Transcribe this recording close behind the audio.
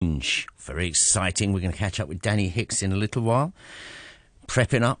Change. Very exciting. We're going to catch up with Danny Hicks in a little while.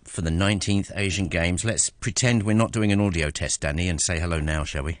 Prepping up for the 19th Asian Games. Let's pretend we're not doing an audio test, Danny, and say hello now,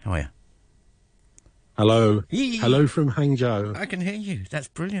 shall we? How are you? Hello. Yee. Hello from Hangzhou. I can hear you. That's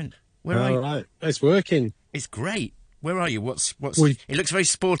brilliant. Where are you? you? Right. It's working. It's great. Where are you? What's? It looks very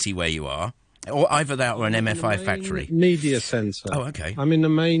sporty where you are. Or either that or an MFI factory. Media centre. Oh, okay. I'm in the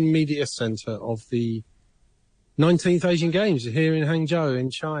main media centre of the 19th Asian Games here in Hangzhou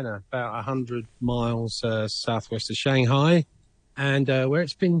in China, about 100 miles southwest of Shanghai, and where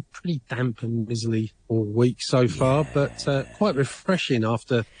it's been pretty damp and miserly all week so far, but quite refreshing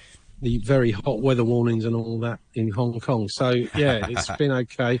after the very hot weather warnings and all that in Hong Kong. So, yeah, it's been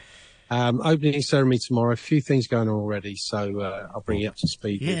okay. Opening ceremony tomorrow. A few things going on already, so I'll bring you up to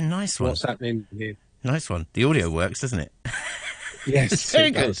speed. Yeah, nice one. What's happening here? Nice one. The audio works, doesn't it? Yes,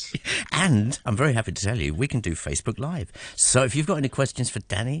 very good. And I'm very happy to tell you, we can do Facebook Live. So if you've got any questions for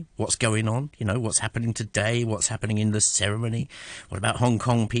Danny, what's going on, you know, what's happening today, what's happening in the ceremony, what about Hong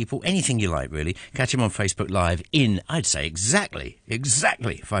Kong people, anything you like, really, catch him on Facebook Live in, I'd say, exactly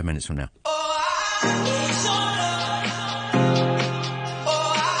 5 minutes from now.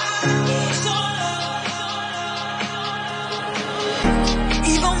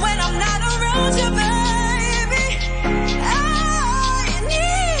 Even when I'm not around you, baby, I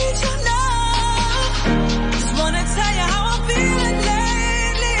need your love. Just wanna tell you how I'm feeling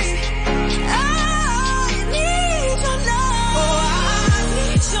lately. I need your love. Oh, I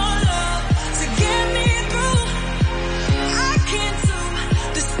need your love to get me through. I can't do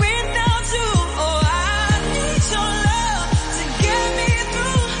this without you. Oh, I need your love to get me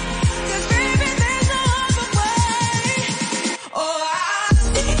through. 'Cause baby, there's no other way.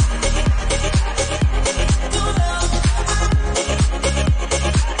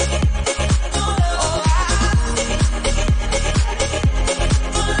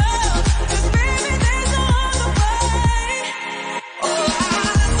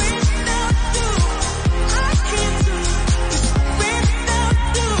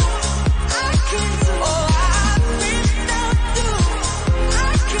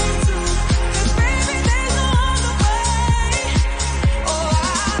 Oh,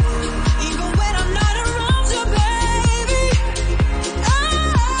 even when I'm not around you, baby, I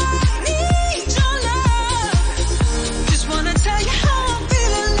need your love. Just wanna tell you how I'm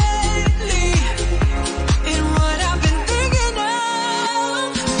feeling lately and what I've been thinking of.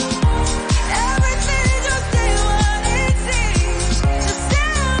 Everything just ain't what it seems. Just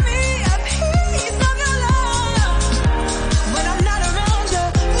tell me a piece of your love. When I'm not around you,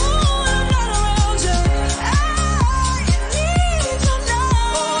 ooh, I'm not around you. I need your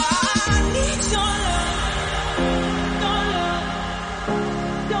love. Oh, I need your love.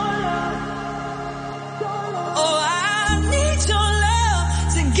 Oh, I need your love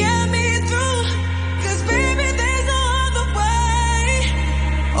to get me through. 'Cause baby, there's no other way.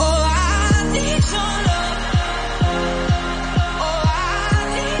 Oh, I need your love. Oh, I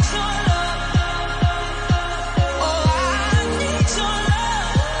need your love. Oh, I need your love.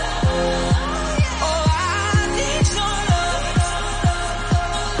 Oh, I need your love.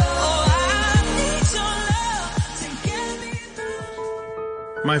 Oh, I need your love to get me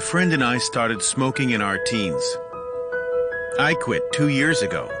through. My friend and I started smoking in our teens. I quit 2 years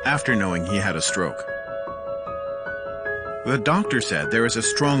ago after knowing he had a stroke. The doctor said there is a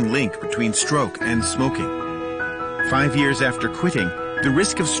strong link between stroke and smoking. 5 years after quitting, the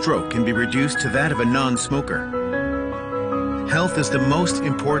risk of stroke can be reduced to that of a non-smoker. Health is the most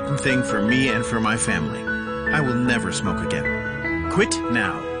important thing for me and for my family. I will never smoke again. Quit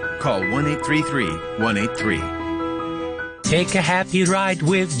now. Call 1-833-183. Take a happy ride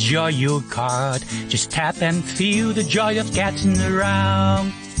with Joyo Card. Just tap and feel the joy of getting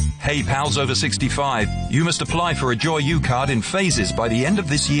around. Hey pals over 65, you must apply for a Joy U card in phases by the end of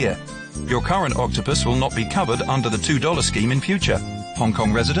this year. Your current Octopus will not be covered under the $2 scheme in future. Hong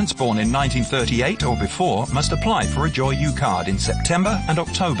Kong residents born in 1938 or before must apply for a Joy U card in September and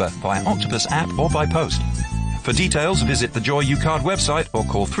October via Octopus app or by post. For details, visit the Joy U card website or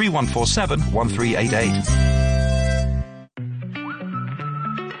call 3147-1388.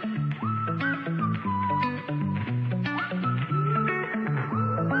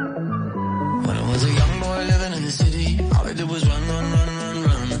 When I was a young boy living in the city, all I did was run.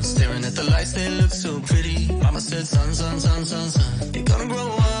 Staring at the lights, they look so pretty. Mama said, son, you're gonna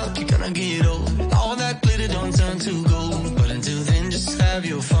grow up, you're gonna get old. All that glitter don't turn to gold. But until then, just have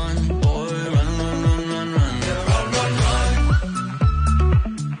your fun. Boy, run. Yeah, run.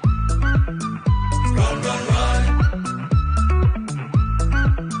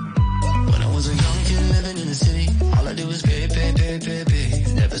 When I was a young kid living in the city, all I did was pay.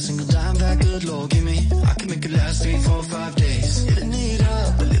 Never single dime that good Lord give me, I can make it last 3, 4, 5 days. Living it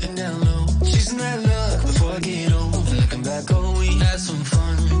up, but living down low, chasing that luck before I get old. Looking back, oh, we had some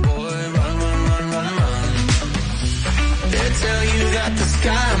fun. Boy, run, run, run, run, run. They tell you that the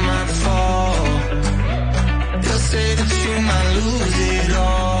sky might fall, they'll say that you might lose it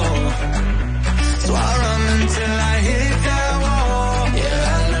all. So I run until I hit that wall. Yeah,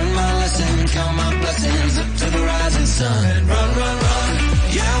 I learned my lesson, count my blessings up to the rising sun. And run, run, run.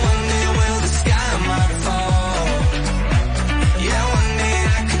 Yeah, one day will the sky might fall. Yeah, one day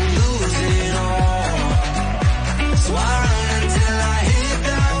I could lose it all. So I run until I hit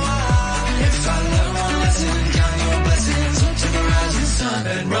that wall. If I learn one lesson, count your blessings up to the rising sun.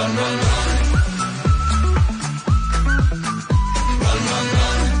 And run, run, run. Run, run,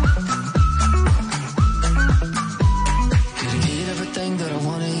 run. Couldn't get everything that I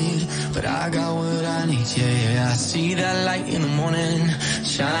wanted, but I got what I need. Yeah, yeah, I see that light in the morning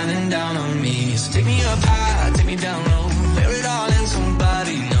shining down on me. So take me up high, take me down low, bear it all in,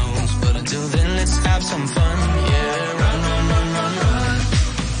 somebody knows. But until then, let's have some fun. Yeah, run, run, run, run, run.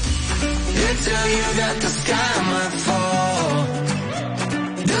 They tell you that the sky might fall,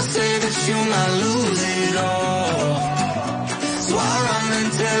 they'll say that you might lose it all. So I run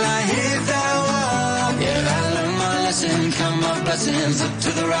until I hit that wall. Yeah, I learned my lesson, count my blessings up to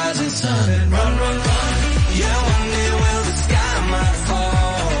the rising sun. And run, run, run. Yeah, one day will the sky might fall.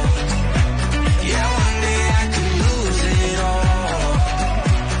 Yeah, one day I could lose it all.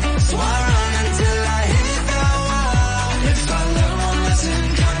 So I run until I hit that wall. If I learn one lesson,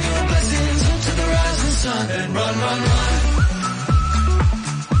 count your blessings up to the rising sun. And run, run, run.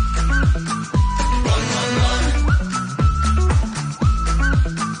 Run, run, run.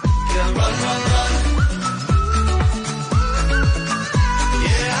 Yeah, run, run, run.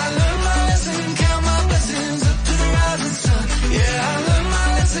 Yeah, I learned my lesson, count my blessings up to the rising sun. Yeah, I learned my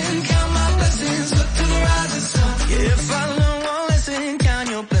lesson, count my blessings up to the rising sun. Yeah, if I learn one lesson, count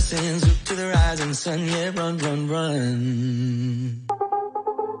your blessings up to the rising sun. Yeah, run, run, run.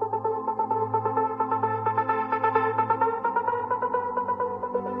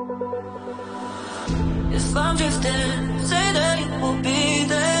 If I'm drifting, say that you will be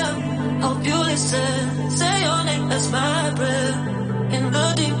there. Hope you listen, say your name as my breath. In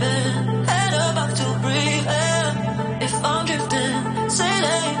the deep end, head about to breathe air. If I'm drifting, say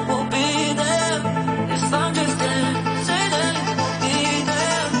that you will be there. If I'm drifting, say that you will be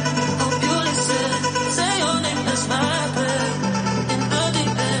there. Hope you listen, say your name as my breath. In the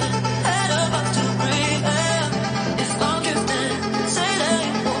deep end, head about to breathe air. If I'm drifting, say that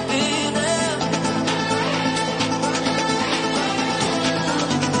you will be there.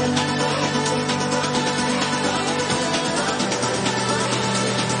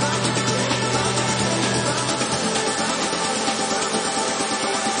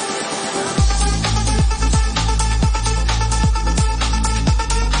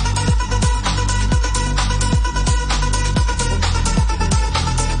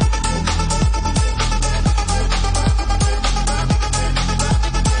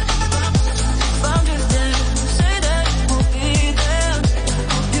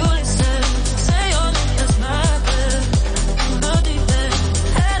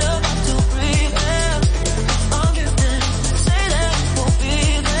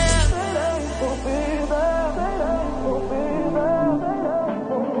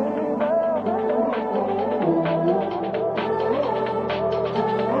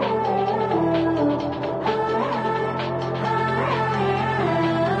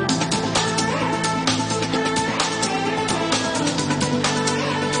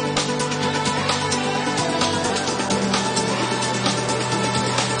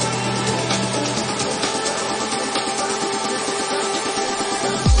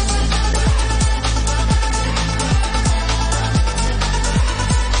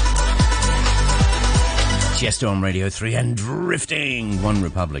 Tiesto on Radio 3 and Drifting, One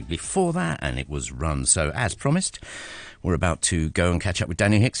Republic before that, and it was Run. So, as promised, we're about to go and catch up with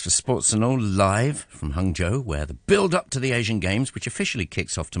Danny Hicks for Sports and All live from Hangzhou, where the build-up to the Asian Games, which officially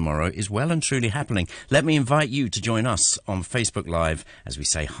kicks off tomorrow, is well and truly happening. Let me invite you to join us on Facebook Live as we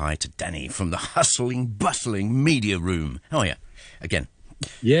say hi to Danny from the hustling, bustling media room. How are you? Again.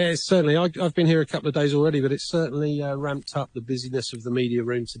 Yeah, certainly. I've been here a couple of days already, but it's certainly ramped up the busyness of the media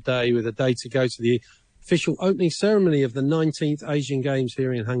room today with a day to go to the official opening ceremony of the 19th Asian Games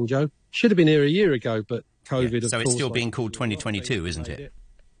here in Hangzhou. Should have been here a year ago, but COVID, of course. So it's still being called 2022, isn't it?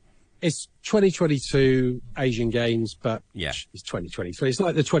 It's 2022 Asian Games, but yeah, it's 2023. It's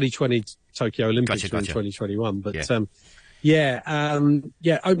like the 2020 Tokyo Olympics in 2021. But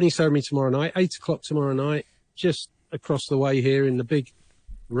opening ceremony tomorrow night, 8 o'clock tomorrow night, just across the way here in the big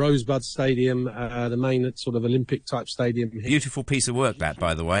Rosebud Stadium, the main sort of Olympic-type stadium here. Beautiful piece of work, that,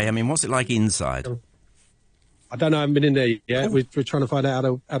 by the way. I mean, what's it like inside? I don't know. I haven't been in there yet. We're trying to find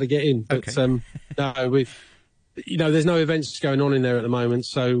out how to get in. But Okay. no, there's no events going on in there at the moment,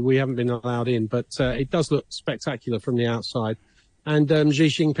 so we haven't been allowed in. But it does look spectacular from the outside. And Xi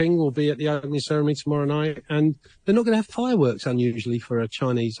Jinping will be at the opening ceremony tomorrow night. And they're not going to have fireworks, unusually, for a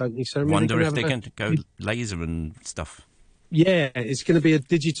Chinese opening ceremony. Wonder if they're going to go laser and stuff. Yeah, it's going to be a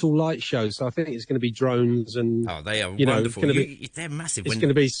digital light show, so I think it's going to be drones and. Oh, they are you know, wonderful. It's going to be, They're massive. It's going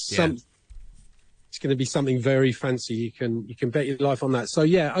to be some. Yeah. It's going to be something very fancy. You can bet your life on that. So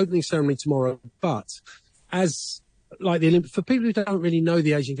yeah, opening ceremony tomorrow. But as like for people who don't really know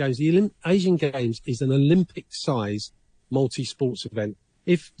the Asian Games, the Asian Games is an Olympic-size multi-sports event.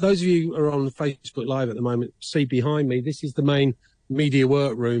 If those of you are on Facebook Live at the moment, see behind me, this is the main media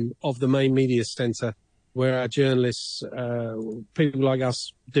workroom of the main media centre, where our journalists, people like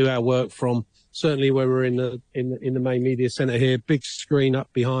us, do our work from. Certainly, where we're in the main media centre here, big screen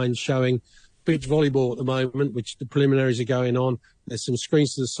up behind showing beach volleyball at the moment, which the preliminaries are going on. There's some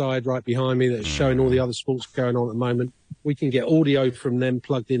screens to the side right behind me that are showing all the other sports going on at the moment. We can get audio from them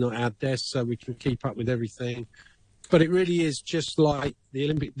plugged in at our desk, so we can keep up with everything. But it really is just like the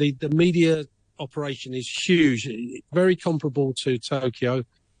Olympic. The media operation is huge, very comparable to Tokyo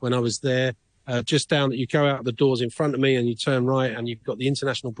when I was there. Just down that you go out the doors in front of me and you turn right and you've got the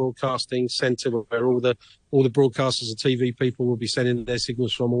International Broadcasting Centre where all the broadcasters and TV people will be sending their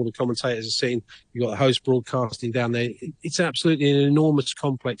signals from. All the commentators are sitting. You've got the host broadcasting down there. It's absolutely an enormous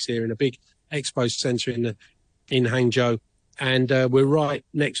complex here in a big expo centre in Hangzhou. And we're right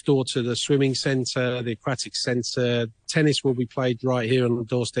next door to the swimming centre, the aquatic centre. Tennis will be played right here on the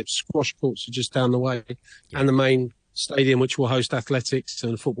doorstep. Squash courts are just down the way. Yeah. And the main stadium, which will host athletics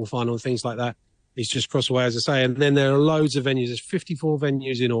and football final and things like that, is just across the way, as I say. And then there are loads of venues. There's 54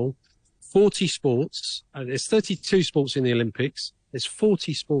 venues in all, 40 sports. There's 32 sports in the Olympics. There's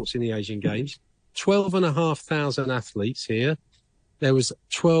 40 sports in the Asian Games. 12,500 athletes here. There was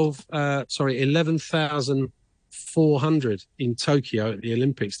 11,400 in Tokyo at the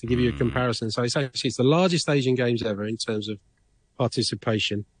Olympics, to give you a comparison. So it's the largest Asian Games ever in terms of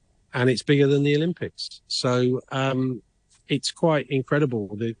participation. And it's bigger than the Olympics. So it's quite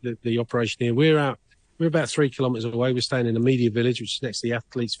incredible, the operation here. We're about 3 kilometres away. We're staying in a media village, which is next to the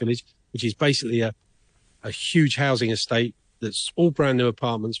Athletes Village, which is basically a huge housing estate that's all brand new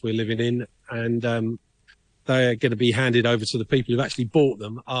apartments we're living in. And they are going to be handed over to the people who've actually bought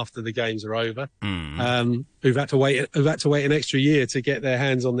them after the games are over, who've had to wait an extra year to get their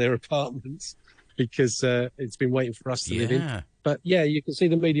hands on their apartments because it's been waiting for us to live in. But yeah, you can see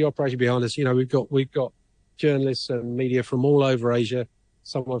the media operation behind us. You know, we've got journalists and media from all over Asia.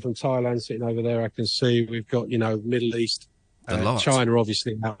 Someone from Thailand sitting over there, I can see. We've got, Middle East, China,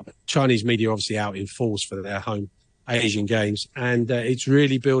 obviously out. Chinese media obviously out in force for their home Asian Games, and it's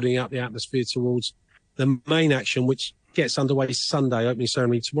really building up the atmosphere towards the main action, which gets underway Sunday, opening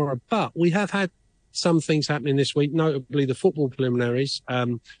ceremony tomorrow. But we have had some things happening this week, notably the football preliminaries.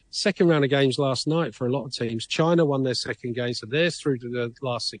 Second round of games last night for a lot of teams. China won their second game, so they're through to the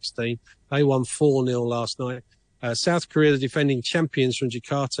last 16. They won 4-0 last night. South Korea, the defending champions from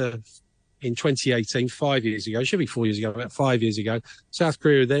Jakarta in 2018, 5 years ago. It should be 4 years ago, about 5 years ago. South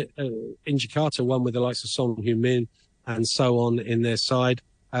Korea in Jakarta won with the likes of Son Heung-min and so on in their side.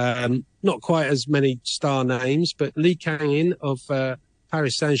 Not quite as many star names, but Lee Kang-in of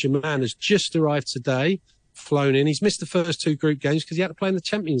Paris Saint-Germain has just arrived today, flown in. He's missed the first 2 group games because he had to play in the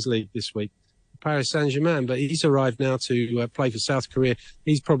Champions League this week, Paris Saint-Germain, but he's arrived now to play for South Korea.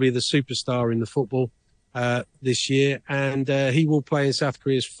 He's probably the superstar in the football this year, and he will play in South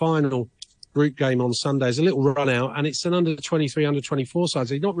Korea's final group game on Sunday. It's a little run out, and it's an under-23, under-24 side,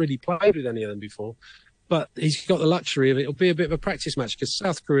 so he's not really played with any of them before. But he's got the luxury of it. It'll be a bit of a practice match because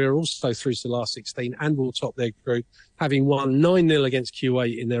South Korea are also through to the last 16 and will top their group, having won 9-0 against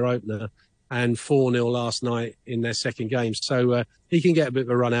Kuwait in their opener and 4-0 last night in their second game. So he can get a bit of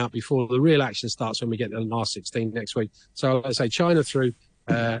a run out before the real action starts when we get to the last 16 next week. So let's say China through,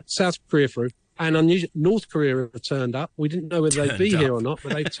 South Korea through, and North Korea have turned up. We didn't know whether they'd be here or not,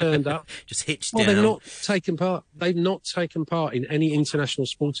 but they've turned up. Just hitched down. They've not taken part. They've not taken part in any international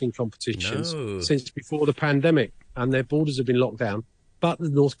sporting competitions since before the pandemic, and their borders have been locked down. But the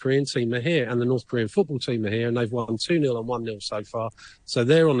North Korean team are here, and the North Korean football team are here, and they've won 2-0 and 1-0 so far. So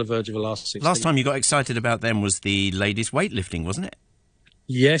they're on the verge of the last 16. Last time you got excited about them was the ladies' weightlifting, wasn't it?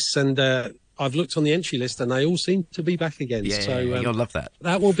 Yes, and I've looked on the entry list and they all seem to be back again. Yeah, so, you'll love that.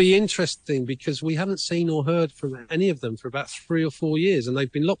 That will be interesting because we haven't seen or heard from any of them for about 3 or 4 years, and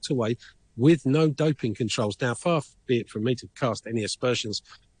they've been locked away. with no doping controls. Now, far be it from me to cast any aspersions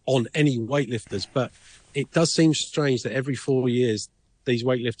on any weightlifters, but it does seem strange that every 4 years, these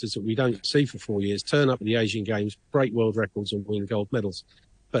weightlifters that we don't see for 4 years turn up at the Asian Games, break world records and win gold medals.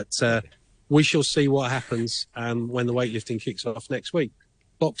 But we shall see what happens when the weightlifting kicks off next week.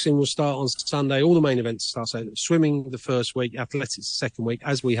 Boxing will start on Sunday. All the main events start. So swimming the first week, athletics the second week,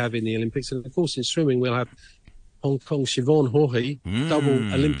 as we have in the Olympics. And of course, in swimming, we'll have Hong Kong's Siobhan Haughey, double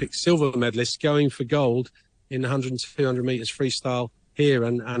Olympic silver medalist, going for gold in 100 and 200 metres freestyle here,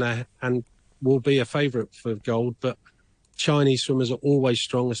 and will be a favourite for gold. But Chinese swimmers are always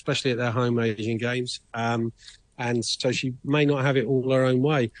strong, especially at their home Asian Games. And so she may not have it all her own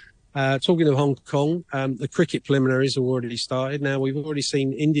way. Talking of Hong Kong, the cricket preliminaries have already started. Now, we've already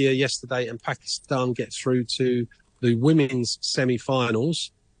seen India yesterday and Pakistan get through to the women's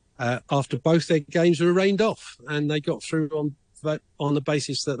semi-finals after both their games were rained off, and they got through on the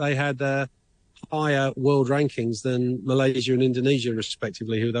basis that they had higher world rankings than Malaysia and Indonesia,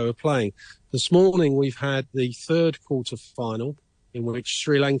 respectively, who they were playing. This morning, we've had the third quarter-final, in which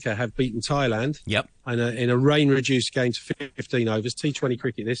Sri Lanka have beaten Thailand. Yep. In a rain-reduced game to 15 overs, T20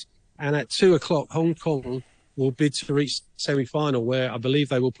 cricket this. And at 2 o'clock, Hong Kong will bid to reach semi-final, where I believe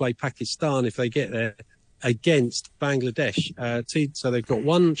they will play Pakistan if they get there, against Bangladesh. So they've got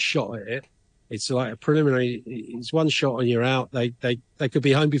one shot at it. It's like a preliminary. It's one shot and you're out. They could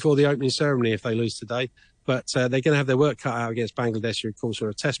be home before the opening ceremony if they lose today. But they're going to have their work cut out against Bangladesh, who, of course, are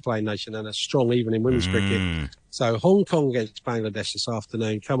a test-playing nation and are strong even in women's cricket. So Hong Kong against Bangladesh this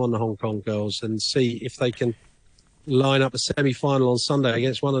afternoon. Come on, the Hong Kong girls, and see if they can line up a semi-final on Sunday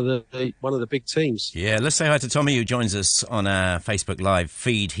against one of the big teams. Yeah, let's say hi to Tommy, who joins us on our Facebook Live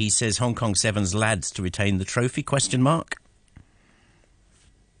feed. He says Hong Kong Sevens lads to retain the trophy, ?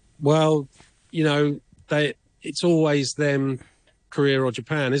 Well, you know, it's always them, Korea or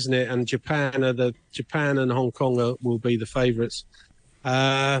Japan, isn't it? And Japan and Hong Kong will be the favourites.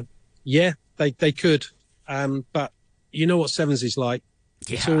 Yeah, they could. But you know what sevens is like.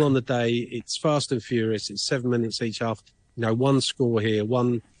 Yeah. It's all on the day. It's fast and furious. It's 7 minutes each half. You know, one score here,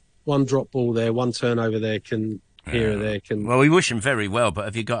 one drop ball there, one turnover there can here or there can. Well, we wish them very well, but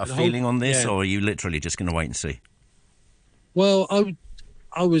have you got a feeling on this, or are you literally just going to wait and see? Well,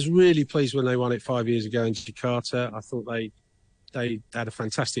 I was really pleased when they won it 5 years ago in Jakarta. I thought they had a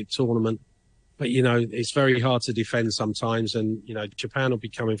fantastic tournament, but you know, it's very hard to defend sometimes, and you know, Japan will be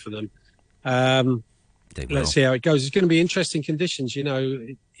coming for them. Let's see how it goes. It's going to be interesting conditions. You know,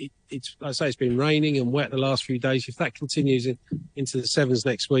 it's like I say, it's been raining and wet the last few days. If that continues into the sevens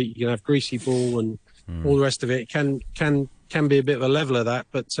next week, you can have greasy ball and all the rest of it. It can be a bit of a level of that.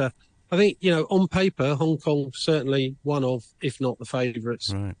 But I think, you know, on paper, Hong Kong certainly one of, if not the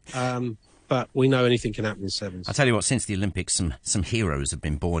favourites. Right. But we know anything can happen in sevens. I'll tell you what, since the Olympics, some heroes have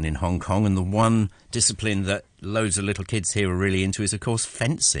been born in Hong Kong, and the one discipline that loads of little kids here are really into is, of course,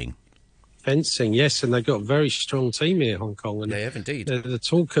 fencing. Fencing, yes, and they've got a very strong team here in Hong Kong. And they have indeed. The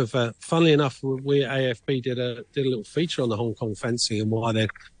talk of, funnily enough, we at AFB did a little feature on the Hong Kong fencing and why they're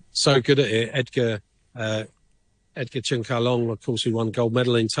so good at it. Edgar Chen Kai-long, of course, who won gold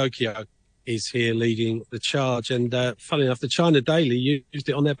medal in Tokyo, is here leading the charge. And funnily enough, the China Daily used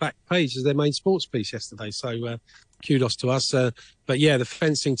it on their back page as their main sports piece yesterday. So kudos to us. But yeah, the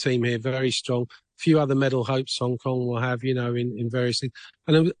fencing team here, very strong. A few other medal hopes Hong Kong will have, you know, in various things.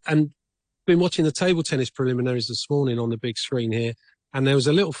 And been watching the table tennis preliminaries this morning on the big screen here, and there was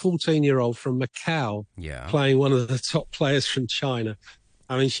a little 14-year-old from Macau playing one of the top players from China.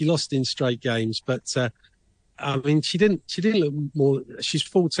 I mean, she lost in straight games, but I mean, she didn't look more. She's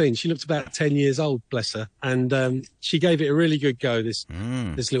 14. She looked about 10 years old, bless her, and she gave it a really good go. This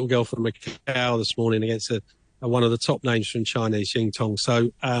little girl from Macau this morning against one of the top names from China, Xing Tong.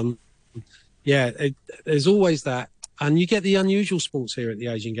 So there's always that. And you get the unusual sports here at the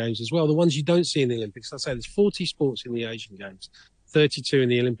Asian Games as well, the ones you don't see in the Olympics. I say there's 40 sports in the Asian Games, 32 in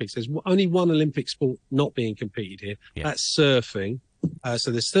the Olympics. There's only one Olympic sport not being competed here. Yeah. That's surfing. So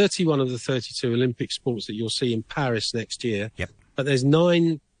there's 31 of the 32 Olympic sports that you'll see in Paris next year. Yep. But there's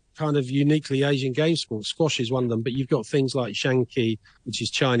 9 kind of uniquely Asian Games sports. Squash is one of them, but you've got things like Shanqi, which is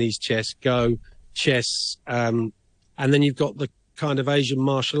Chinese chess, Go, chess, and then you've got the kind of Asian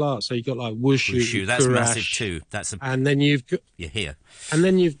martial arts. So you've got like wushu, that's kurash, massive too. And then you've got here. And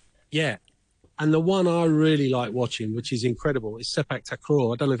then and the one I really like watching, which is incredible, is sepak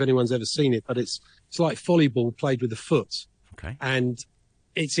takraw. I don't know if anyone's ever seen it, but it's like volleyball played with the foot. Okay. And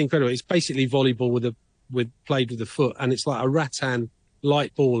it's incredible. It's basically volleyball played with the foot, and it's like a rattan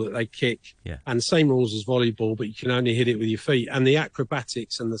light ball that they kick. Yeah. And same rules as volleyball, but you can only hit it with your feet. And the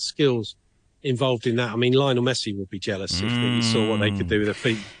acrobatics and the skills involved in that. I mean, Lionel Messi would be jealous if he saw what they could do with their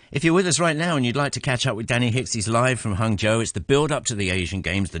feet. If you're with us right now and you'd like to catch up with Danny Hicks, he's live from Hangzhou. It's the build-up to the Asian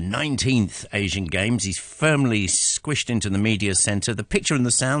Games, the 19th Asian Games. He's firmly squished into the media centre. The picture and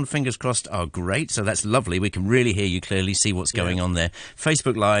the sound, fingers crossed, are great, so that's lovely. We can really hear you clearly, see what's going on there.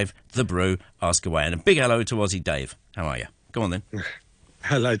 Facebook Live, The Brew, Ask Away. And a big hello to Aussie Dave. How are you? Go on then.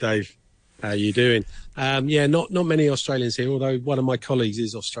 Hello, Dave. How are you doing? Not many Australians here, although one of my colleagues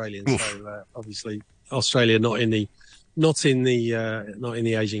is Australian. So obviously Australia not in the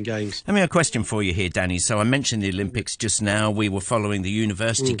Asian Games. Let me have a question for you here, Danny. So I mentioned the Olympics just now. We were following the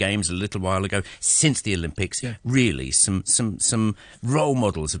University Games a little while ago. Since the Olympics, really, some role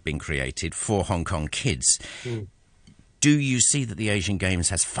models have been created for Hong Kong kids. Do you see that the Asian Games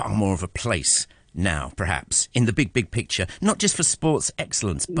has far more of a place now, perhaps, in the big picture, not just for sports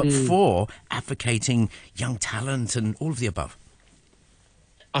excellence, but for advocating young talent and all of the above?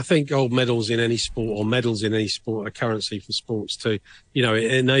 I think gold medals in any sport or medals in any sport are currency for sports too. You know,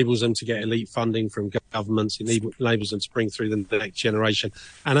 it enables them to get elite funding from governments. It enables them to bring through the next generation.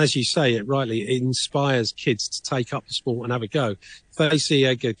 And as you say it rightly, it inspires kids to take up the sport and have a go. If they see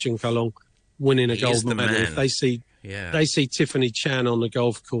Edgar Junkalong winning a gold medal, if they see Tiffany Chan on the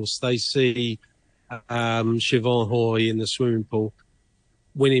golf course, they see Siobhan Hoy in the swimming pool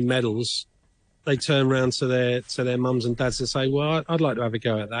winning medals, they turn around to their mums and dads and say, well, I'd like to have a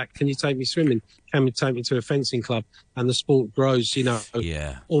go at that. Can you take me swimming? Can you take me to a fencing club? And the sport grows,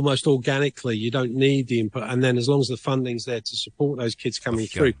 almost organically. You don't need the input. And then as long as the funding's there to support those kids coming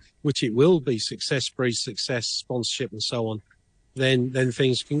through, which it will be, success breeds success, sponsorship and so on, then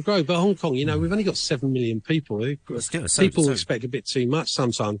things can grow. But Hong Kong, we've only got 7 million people. People expect a bit too much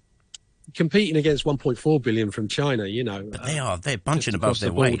sometimes. Competing against 1.4 billion from China, But they're punching above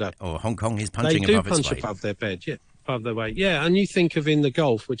their weight. Or Hong Kong is punching above its weight. They do punch above their bed, above their weight. Yeah, and you think of in the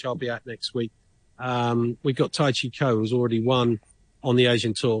golf, which I'll be at next week, we've got Tai Chi Ko, who's already won on the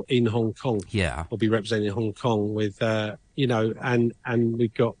Asian Tour in Hong Kong. Yeah. Will be representing Hong Kong with, and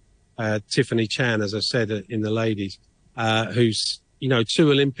we've got Tiffany Chan, as I said, in the ladies, who's,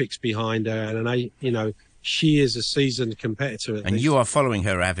 2 Olympics behind her and she is a seasoned competitor. And you are following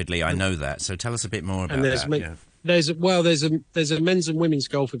her avidly, I know that. So tell us a bit more about that. There's a men's and women's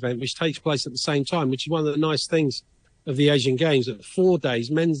golf event which takes place at the same time, which is one of the nice things of the Asian Games. That 4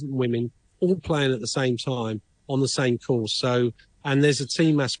 days, men's and women all playing at the same time on the same course. So, and there's a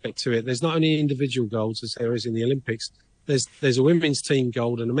team aspect to it. There's not only individual goals as there is in the Olympics. There's a women's team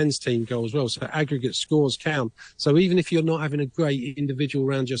goal and a men's team goal as well. So aggregate scores count. So even if you're not having a great individual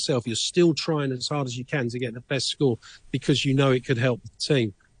round yourself, you're still trying as hard as you can to get the best score because it could help the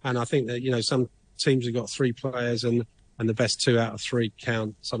team. And I think that, some teams have got 3 players and the best 2 out of 3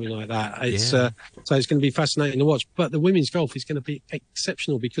 count, something like that. So it's going to be fascinating to watch. But the women's golf is going to be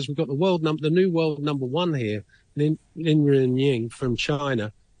exceptional because we've got the new world number 1 here, Lin Runying from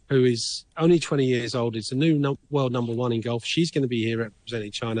China, who is only 20 years old. It's a new world number 1 in golf. She's going to be here representing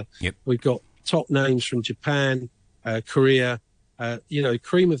China. Yep. We've got top names from Japan, Korea.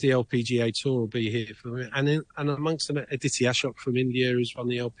 Cream of the LPGA Tour will be here and amongst them, Aditi Ashok from India, who's won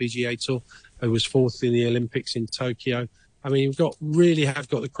the LPGA Tour, who was 4th in the Olympics in Tokyo. I mean, we've got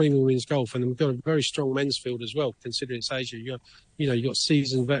the cream of women's golf, and we've got a very strong men's field as well, considering it's Asia. You've got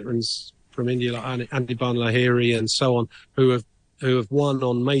seasoned veterans from India like Anirban Lahiri and so on, who have won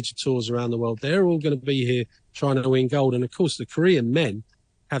on major tours around the world. They're all going to be here trying to win gold. And, of course, the Korean men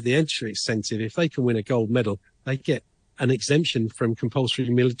have the entry incentive. If they can win a gold medal, they get an exemption from compulsory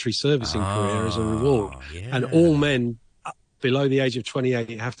military service in Korea as a reward. Yeah. And all men below the age of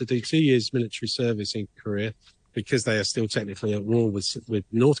 28 have to do 2 years military service in Korea because they are still technically at war with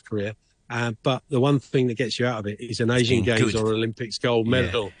North Korea. But the one thing that gets you out of it is an Asian Games or Olympics gold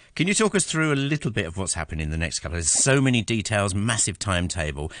medal. Yeah. Can you talk us through a little bit of what's happening in the next couple? There's so many details, massive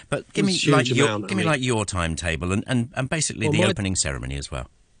timetable. But give me your timetable and basically the opening ceremony as well.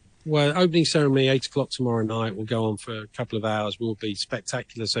 Well, opening ceremony, 8 o'clock tomorrow night. Will go on for a couple of hours. Will be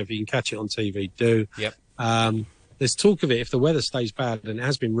spectacular. So if you can catch it on TV, do. Yep. There's talk of it, if the weather stays bad, and it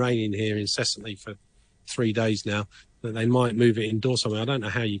has been raining here incessantly for 3 days now, that they might move it indoors somewhere. I don't know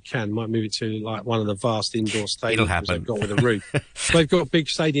how you can. Might move it to like one of the vast indoor stadiums they've got with a roof. They've got big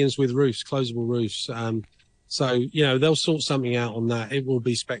stadiums with roofs, closable roofs. So, they'll sort something out on that. It will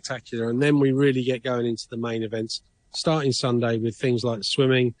be spectacular. And then we really get going into the main events, starting Sunday with things like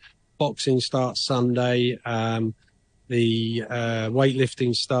swimming. Boxing starts Sunday. The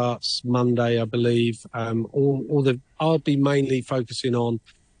weightlifting starts Monday, I believe. I'll be mainly focusing on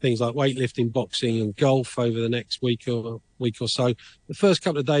things like weightlifting, boxing and golf over the next week or so. The first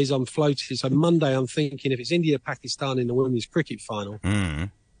couple of days I'm floating. So Monday I'm thinking if it's India-Pakistan in the women's cricket final,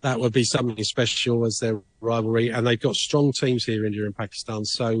 that would be something special as their rivalry. And they've got strong teams here, India and Pakistan.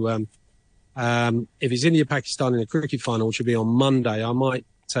 So if it's India-Pakistan in a cricket final, which will be on Monday, I might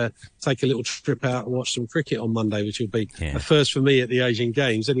take a little trip out and watch some cricket on Monday, which will be a first for me at the Asian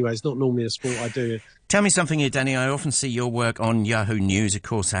Games. Anyway, it's not normally a sport I do. Tell me something here, Danny. I often see your work on Yahoo News. Of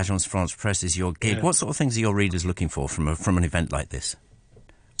course, Agence France Presse is your gig. Yeah. What sort of things are your readers looking for from an event like this?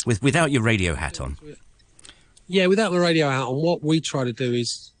 Without your radio hat on. Yeah, without the radio hat on, what we try to do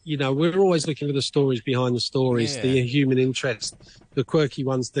is, we're always looking for the stories behind the stories, the human interest, the quirky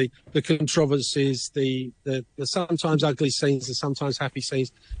ones, the controversies, the sometimes ugly scenes, the sometimes happy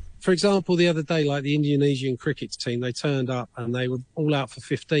scenes. For example, the other day, like the Indonesian cricket team, they turned up and they were all out for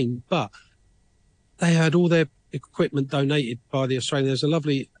 15, but they had all their equipment donated by the Australians.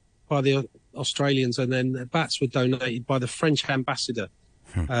 By the Australians, and then their bats were donated by the French ambassador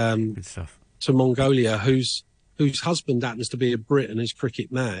Good stuff. to Mongolia, whose husband happens to be a Brit and is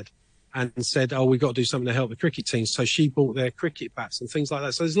cricket mad, and said, we've got to do something to help the cricket team. So she bought their cricket bats and things like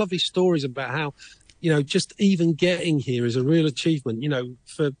that. So there's lovely stories about how, just even getting here is a real achievement,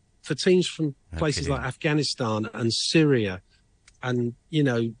 for teams from places like Afghanistan and Syria and,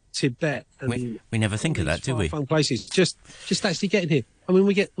 Tibet. And we never think of that, do we? Fun places. Just actually getting here. I mean,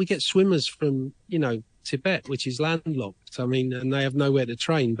 we get swimmers from, Tibet, which is landlocked. I mean, and they have nowhere to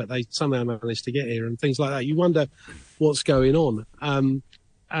train, but they somehow managed to get here and things like that. You wonder what's going on.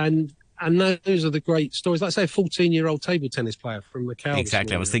 And those are the great stories. Like, say, a 14-year-old table tennis player from Macau.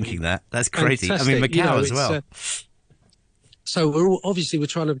 Exactly, I was thinking that. That's crazy. Fantastic. I mean, Macau as well. So we're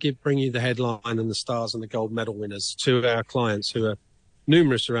trying to bring you the headline and the stars and the gold medal winners to our clients who are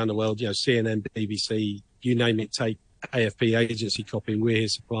numerous around the world. CNN, BBC, you name it. Take AFP agency copy. We're here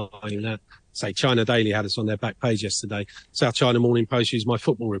supplying that. Say China Daily had us on their back page yesterday. South China Morning Post used my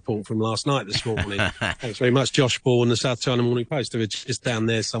football report from last night this morning. Thanks very much, Josh Ball and the South China Morning Post. They were just down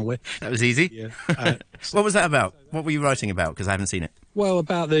there somewhere. That was easy. Yeah. What was that about? What were you writing about? Because I haven't seen it. Well,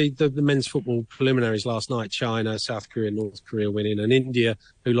 about the men's football preliminaries last night. China, South Korea, North Korea winning, and India,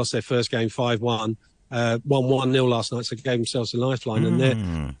 who lost their first game 5-1, won 1-0 last night, so gave themselves a lifeline. And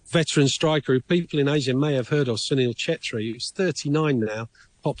their veteran striker, who people in Asia may have heard of, Sunil Chetri, who's 39 now,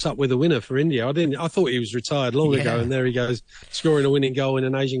 popped up with a winner for India. I thought he was retired long ago, and there he goes, scoring a winning goal in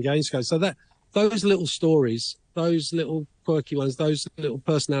an Asian Games game. So those little stories, those little quirky ones, those little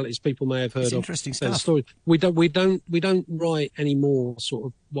personalities people may have heard of. Interesting stuff. Story. We don't write any more sort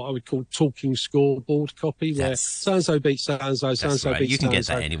of what I would call talking scoreboard copy, where so and so beats so and so, so and so beats so and so. You can get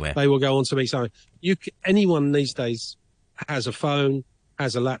that anywhere. They will go on to beat so. Anyone these days has a phone,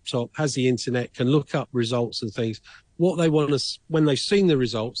 has a laptop, has the internet, can look up results and things. What they want to, when they've seen the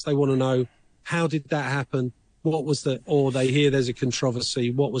results, they want to know, how did that happen? What was or they hear there's a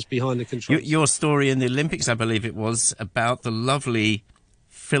controversy. What was behind the controversy? Your story in the Olympics, I believe it was, about the lovely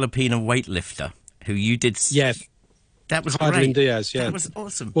Filipino weightlifter who you did. Yeah. That was Heidelin great. Diaz, yeah. That was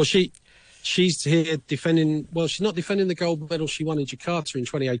awesome. Well, she's here defending, she's not defending the gold medal she won in Jakarta in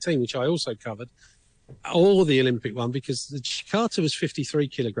 2018, which I also covered, or the Olympic one, because the Jakarta was 53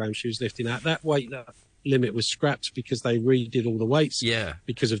 kilograms she was lifting at. That weight limit was scrapped because they redid all the weights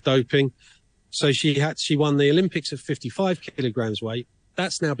because of doping. So she won the Olympics at 55 kilograms weight.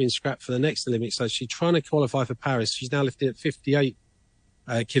 That's now been scrapped for the next Olympics. So she's trying to qualify for Paris. She's now lifting at 58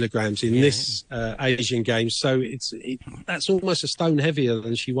 kilograms in this Asian Games. So that's almost a stone heavier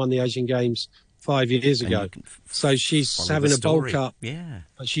than she won the Asian Games 5 years ago. So she's having a bulk up. Yeah.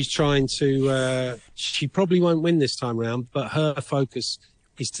 But she's trying to. She probably won't win this time round, but her focus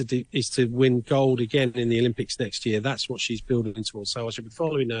is to win gold again in the Olympics next year. That's what she's building towards. So I should be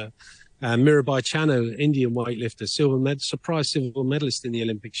following her. Mirabai Chano, Indian weightlifter, surprise silver medalist in the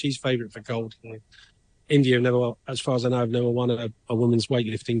Olympics. She's favourite for gold. India never, as far as I know, have never won a women's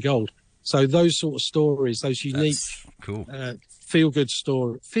weightlifting gold. So those sort of stories, those unique, cool. feel-good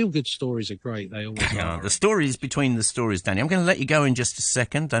stories are great. They always are. The stories between the stories, Danny. I'm going to let you go in just a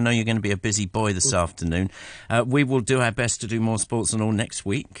second. I know you're going to be a busy boy this afternoon. We will do our best to do more Sports and All next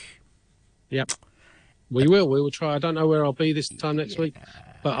week. Yep. We will try. I don't know where I'll be this time next week,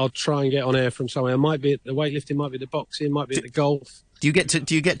 but I'll try and get on air from somewhere. I might be at the weightlifting, might be at the boxing, might be at the golf. Do you get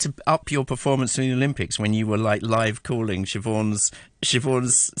to up your performance in the Olympics when you were like live calling Siobhan's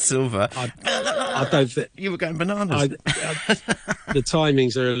silver? I don't think you were going bananas. The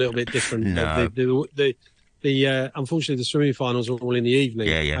timings are a little bit different. No. The unfortunately the swimming finals are all in the evening.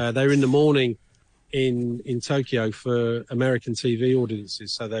 Yeah. They were in the morning in Tokyo for American TV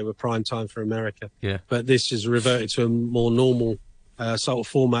audiences, so they were prime time for America. Yeah. But this has reverted to a more normal sort of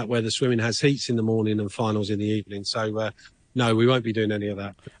format where the swimming has heats in the morning and finals in the evening. So. No, we won't be doing any of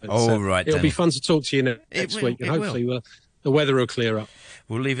that. But, right. It'll be fun to talk to you next week, and hopefully the weather will clear up.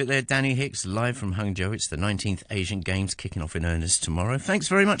 We'll leave it there. Danny Hicks, live from Hangzhou. It's the 19th Asian Games kicking off in earnest tomorrow. Thanks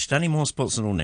very much, Danny. More sports and all next.